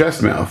reveal a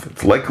chest mouth.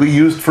 It's likely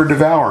used for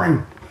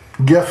devouring.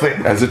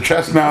 Guessing. As a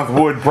chest mouth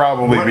would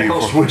probably be.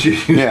 What else would you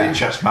use a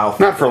chest mouth?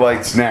 Not for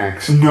light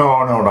snacks.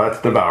 No,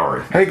 that's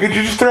devouring. Hey, could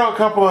you just throw a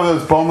couple of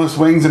those boneless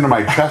wings into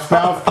my chest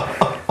mouth?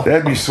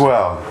 That'd be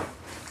swell.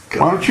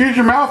 Why don't you use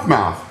your mouth?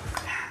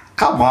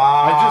 Come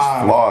on. I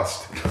just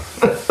lost.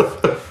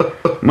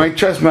 My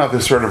chest mouth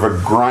is sort of a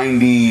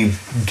grindy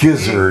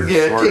gizzard.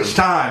 Yeah, it takes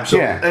time. So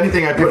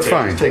anything I put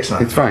in takes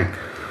time. It's fine.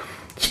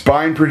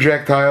 Spine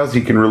projectiles.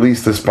 He can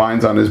release the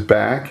spines on his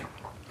back.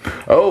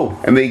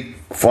 Oh, and they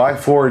fly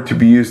forward to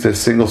be used as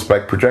single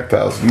spike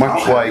projectiles,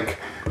 much like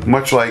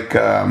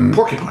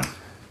porcupine.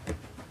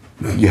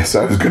 Yes,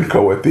 I was going to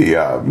go with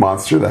the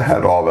monster that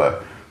had all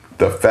the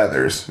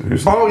feathers.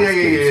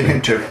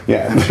 Him too.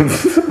 Yeah.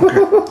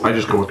 Okay. I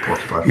just go with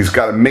porcupine. He's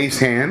got a mace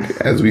hand,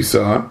 as we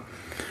saw,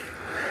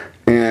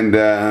 and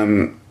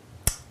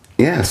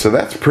so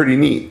that's pretty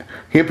neat.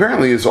 He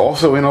apparently is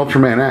also in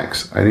Ultraman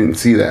X. I didn't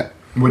see that.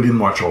 We didn't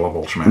watch all of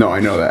Ultraman. No,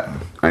 I know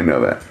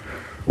that.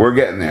 We're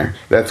getting there.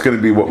 That's going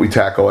to be what we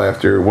tackle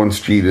after once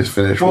Jeed is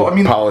finished. Well,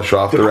 we'll polish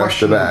off the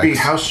rest of that. The question would be,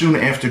 how soon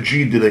after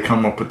Jeed do they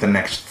come up with the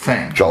next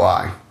thing?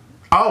 July.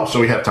 Oh, so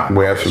we have time.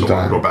 We have some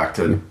time. We'll go back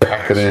to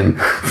pack it in.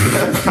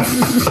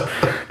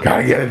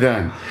 Gotta get it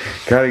done.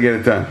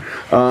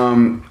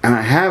 And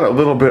I had a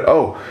little bit.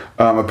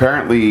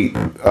 Apparently,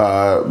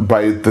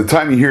 by the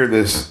time you hear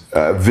this,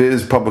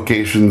 Viz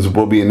Publications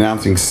will be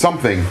announcing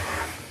something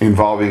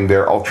involving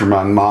their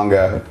Ultraman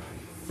manga,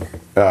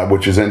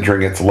 which is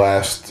entering its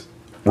last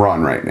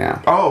run right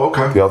now. Oh,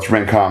 okay. The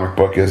Ultraman comic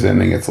book is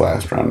ending its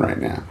last run right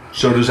now.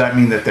 So does that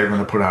mean that they're going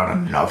to put out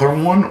another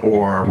one,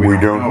 or we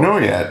don't know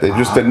yet? They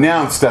just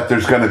announced that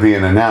there's going to be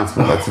an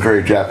announcement. That's a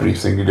very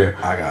Japanese thing to do.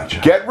 I got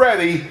you. Get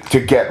ready to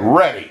get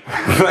ready.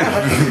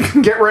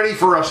 Get ready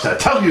for us to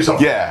tell you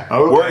something. Yeah.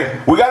 Okay.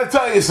 We got to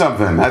tell you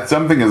something. That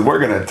something is we're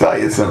going to tell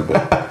you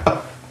something.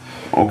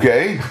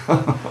 Okay.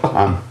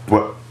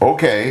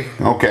 Okay.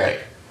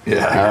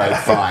 Yeah. All right.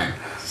 Fine.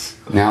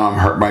 Now I'm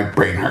hurt. My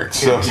brain hurts.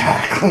 So,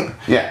 Exactly.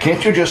 yeah.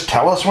 Can't you just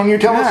tell us when you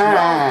tell us?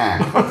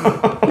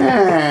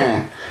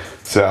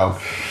 So,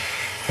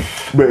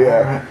 but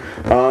yeah.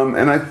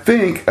 And I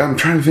think I'm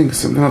trying to think of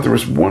something else. There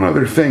was one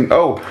other thing.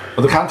 Oh,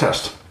 The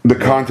contest. the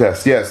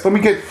contest. Yes. Let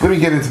me get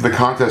into the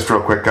contest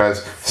real quick,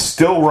 guys.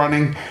 Still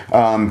running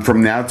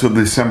from now till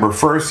December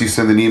 1st. You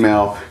send an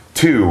email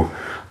to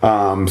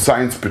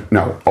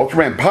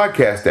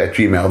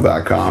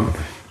ultramanpodcast@gmail.com,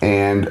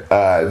 and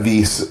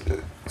the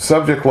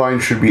subject line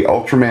should be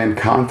Ultraman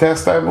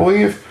Contest, I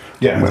believe.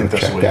 Yeah, I'm going to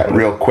check that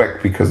real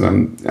quick because I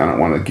don't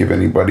want to give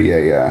anybody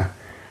an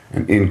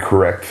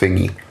incorrect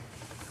thingy.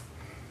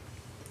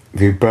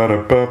 This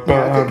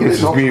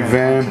is me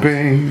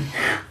vamping.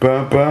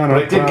 But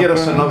it did get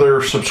us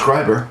another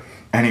subscriber.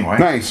 Anyway.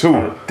 Nice.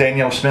 Who?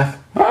 Danielle Smith.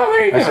 Oh,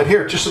 there you go. I said,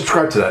 here, just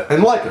subscribe to that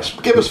and like us.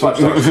 Give us 5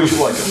 stars if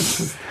you like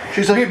us.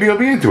 She's like, Maybe you'll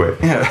be into it.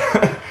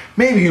 yeah,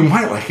 maybe you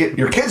might like it.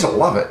 Your kids will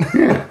love it.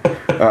 Yeah.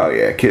 Oh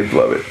yeah, kids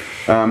love it.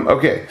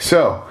 Okay,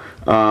 so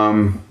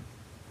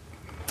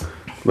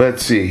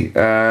let's see. Ding.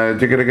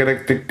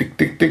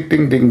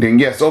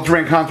 Yes,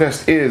 Ultraman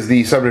Contest is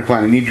the subject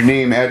line. I need your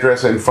name,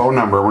 address, and phone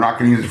number. We're not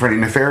going to use it for any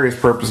nefarious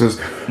purposes.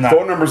 No.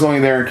 Phone number's only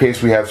there in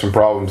case we have some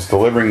problems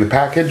delivering the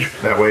package.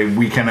 That way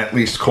we can at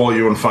least call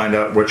you and find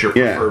out what your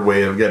preferred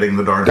way of getting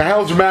the darn. The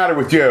hell's the matter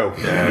with you?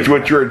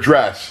 What's your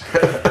address?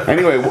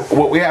 Anyway,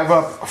 what we have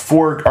up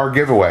for our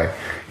giveaway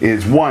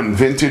is one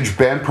vintage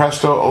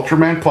Banpresto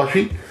Ultraman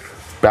plushie,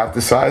 about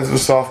the size of a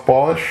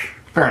softballish.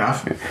 Fair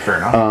enough. Fair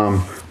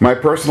enough. My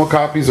personal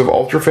copies of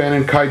Ultra Fan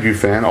and Kaiju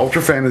Fan.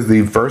 Ultra Fan is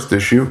the first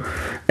issue,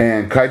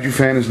 and Kaiju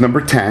Fan is number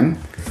 10.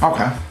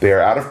 Okay. They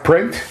are out of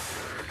print,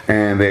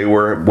 and they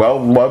were well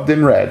loved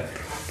and read.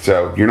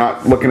 So you're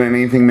not looking at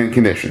anything mint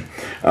condition.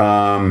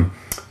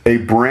 A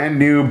brand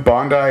new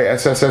Bondi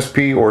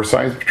SSSP or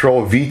Science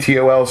Patrol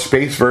VTOL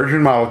space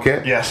version model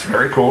kit. Yes,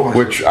 very cool.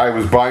 Which I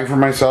was buying for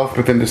myself,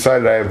 but then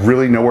decided I have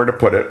really nowhere to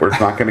put it where it's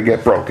not going to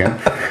get broken.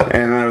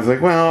 And I was like,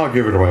 well, I'll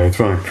give it away. It's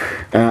fine.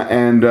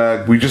 And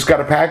we just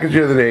got a package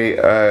the other day.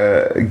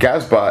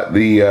 Gazbot,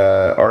 the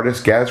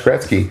artist Gaz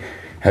Gretzky,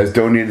 has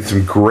donated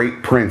some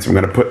great prints. I'm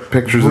going to put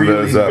pictures of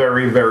those up.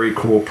 Very, very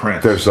cool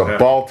prints. There's a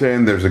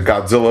Baltan. There's a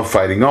Godzilla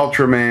fighting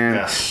Ultraman.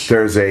 Yes.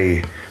 There's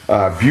a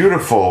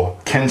beautiful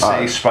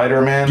Kensei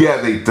Spider-Man. Yeah,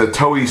 the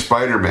Toei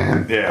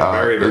Spider-Man. Yeah,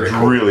 very, very it's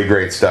cool. really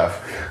great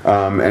stuff.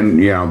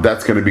 And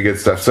that's going to be good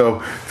stuff.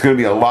 So it's going to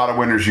be a lot of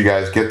winners. You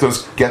guys get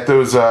those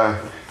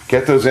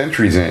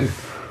entries in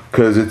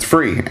because it's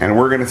free, and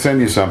we're going to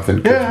send you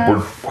something. Yeah.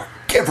 We're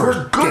givers.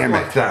 We're good damn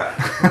like it.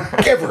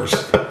 that. Givers.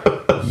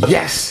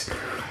 Yes.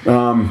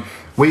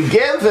 We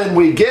give and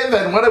we give,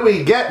 and what do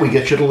we get? We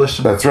get you to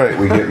listen. That's right.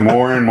 We get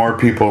more and more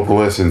people to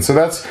listen. So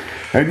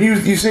and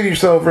you say to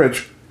yourself,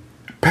 Rich,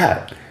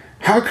 Pat,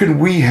 how can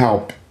we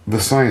help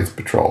the Science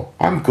Patrol?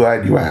 I'm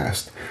glad you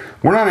asked.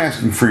 We're not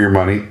asking for your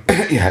money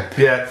yet.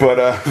 Yeah. But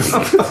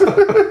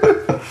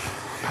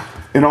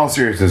in all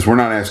seriousness, we're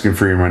not asking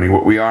for your money.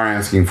 What we are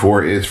asking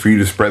for is for you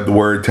to spread the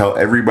word. Tell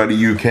everybody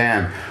you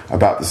can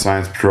about the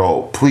Science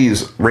Patrol.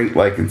 Please rate,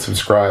 like, and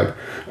subscribe.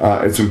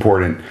 It's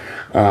important.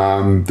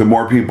 The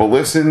more people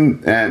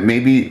listen,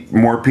 maybe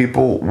more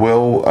people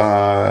will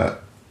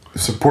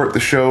support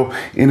the show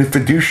in a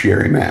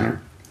fiduciary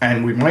manner.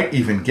 And we might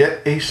even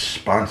get a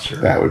sponsor.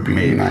 That would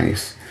be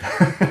nice.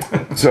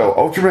 So,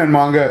 Ultraman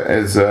manga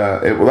is,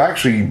 it will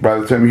actually, by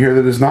the time you hear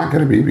that, it's not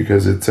going to be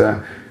because it's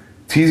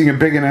teasing a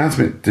big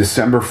announcement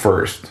December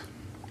 1st.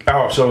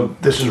 Oh, so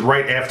this is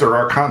right after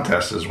our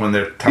contest is when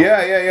they're telling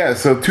Yeah.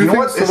 So, two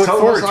things to look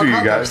forward to, you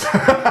guys.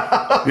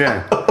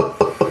 Yeah.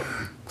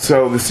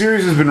 So, the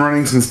series has been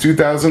running since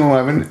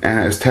 2011 and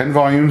has 10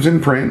 volumes in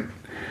print.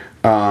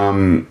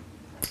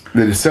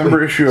 The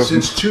December issue of...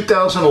 Since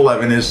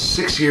 2011 is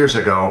 6 years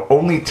ago,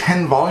 only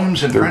 10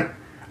 volumes in print?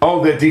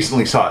 Oh, they're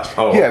decently sized.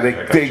 Oh, yeah,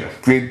 okay,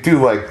 they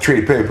do like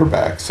trade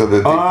paperback, so that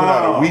they put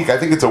out a week. I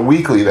think it's a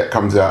weekly that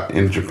comes out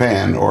in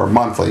Japan or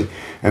monthly,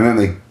 and then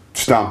they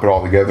stomp it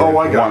all together. Oh,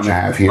 I got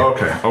 1.5 here.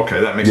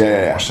 Okay, that makes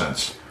more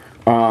sense.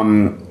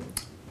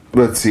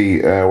 Let's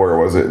see, where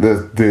was it?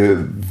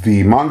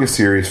 The manga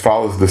series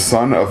follows the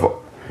son of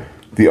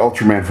the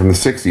Ultraman from the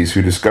 60s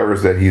who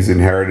discovers that he's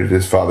inherited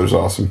his father's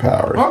awesome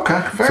powers.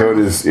 Okay, fair So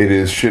enough. it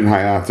is Shin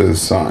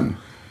Hayata's son.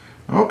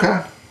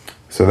 Okay.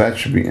 So that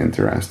should be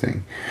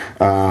interesting.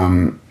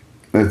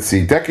 Let's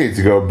see. Decades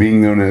ago,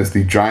 being known as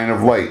the Giant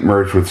of Light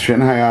merged with Shin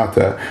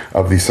Hayata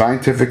of the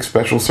Scientific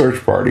Special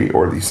Search Party,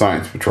 or the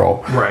Science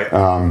Patrol. Right.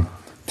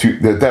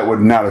 That would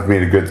not have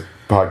made a good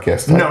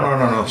podcast title.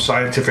 No.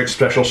 Scientific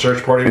Special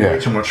Search Party. Way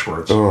too much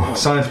words. Ugh.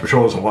 Science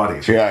Patrol is a lot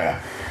easier. Yeah.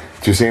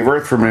 to save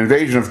Earth from an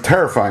invasion of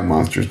terrifying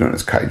monsters known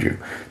as kaiju.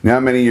 Now,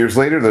 many years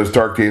later, those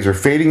dark days are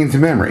fading into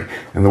memory,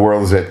 and the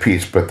world is at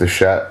peace, but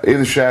in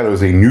the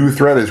shadows, a new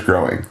threat is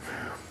growing.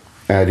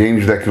 A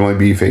danger that can only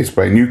be faced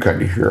by a new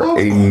kind of hero,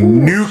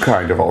 new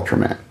kind of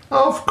Ultraman.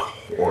 Of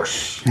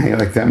course. Hey, you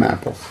like them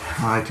apples?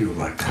 I do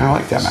like them. I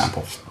like them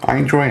apples. I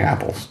enjoy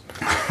apples.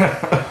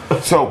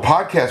 So,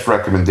 podcast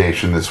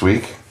recommendation this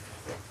week.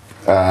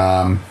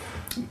 I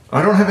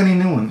don't have any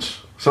new ones.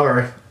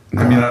 Sorry.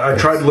 No, I mean, I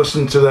tried to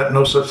listen to that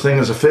No Such Thing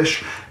as a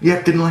Fish,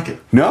 yet didn't like it.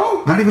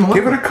 No? Not even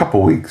Give it a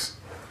couple weeks.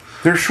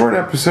 They're short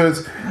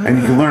episodes, and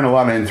you can learn a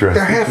lot of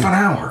interesting things. They're half an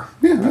hour.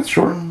 Yeah, that's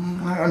short.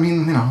 I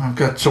mean, you know, I've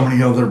got so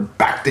many other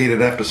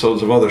backdated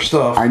episodes of other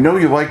stuff. I know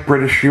you like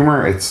British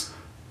humor. It's...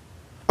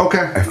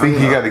 Okay. I think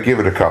you got to give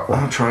it a couple.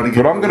 I'll try to give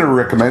But I'm going to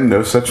recommend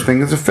No Such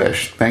Thing as a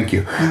Fish. Thank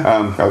you.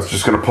 I was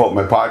just going to pull up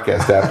my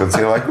podcast app and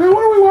say, like, well,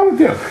 what do we want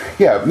to do?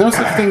 Yeah, No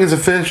Such Thing as a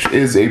Fish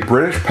is a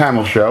British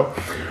panel show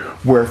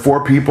where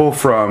 4 people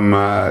from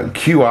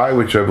QI,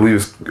 which I believe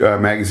is a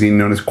magazine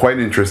known as Quite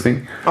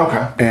Interesting.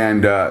 Okay.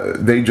 And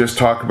they just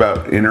talk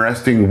about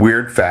interesting,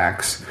 weird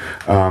facts.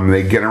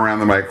 They get around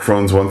the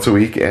microphones once a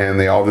week, and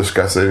they all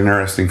discuss an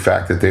interesting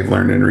fact that they've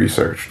learned and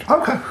researched.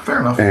 Okay,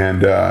 fair enough.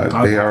 And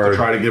they are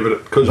try to give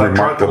it, because I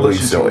tried to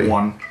listen silly. to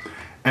one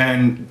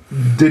and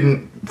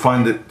didn't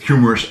find it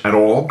humorous at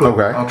all. But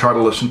okay. I'll try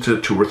to listen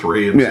to 2 or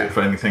 3 and see if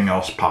anything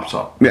else pops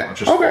up. Yeah.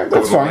 Just okay,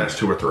 that's fine. Last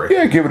 2 or 3.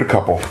 Yeah, give it a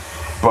couple.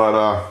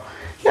 But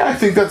yeah, I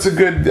think that's a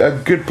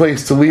good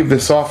place to leave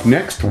this off.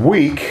 Next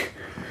week,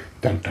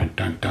 dun dun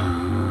dun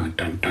dun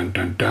dun dun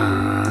dun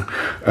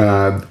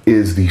dun,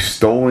 is the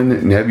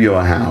Stolen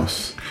Nebula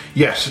House.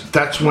 Yes,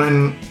 that's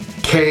when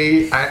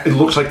it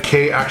looks like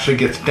K actually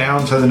gets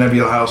down to the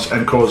Nebula House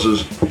and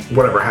causes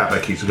whatever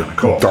havoc he's going to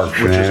cause. Dark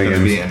which is going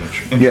to be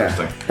interesting.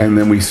 Yeah, and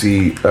then we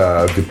see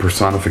the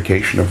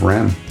personification of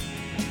Rem.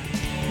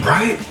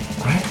 Right.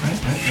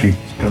 She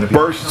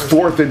bursts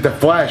forth into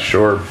flesh,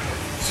 or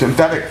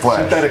synthetic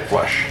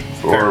flesh.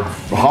 Or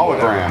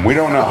hologram. We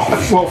don't know.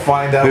 We'll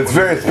find out. It's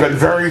been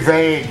very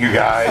vague, you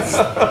guys.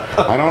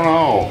 I don't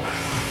know.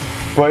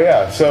 But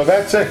yeah, so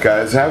that's it,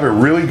 guys. Have a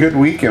really good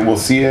week, and we'll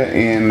see you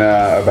in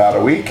about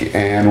a week,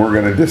 and we're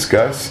going to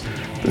discuss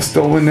the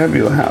Stolen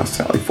Nebula House,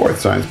 Sally Forth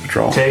Science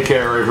Patrol. Take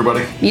care,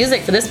 everybody.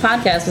 Music for this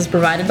podcast was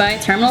provided by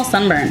Terminal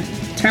Sunburn.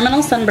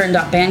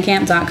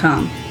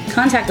 TerminalSunburn.bandcamp.com.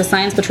 Contact the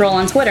Science Patrol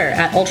on Twitter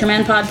at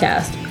Ultraman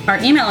Podcast. Our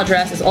email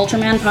address is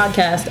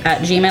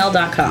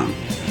ultramanpodcast@gmail.com.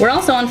 We're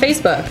also on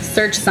Facebook.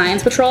 Search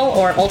Science Patrol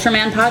or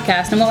Ultraman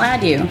Podcast and we'll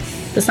add you.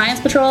 The Science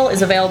Patrol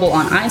is available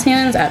on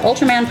iTunes at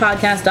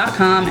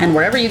ultramanpodcast.com and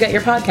wherever you get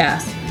your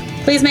podcasts.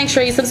 Please make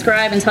sure you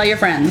subscribe and tell your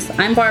friends.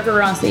 I'm Barbara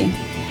Rossi.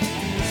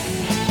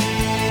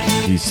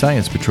 The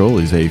Science Patrol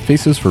is a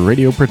Faces for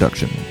Radio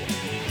production.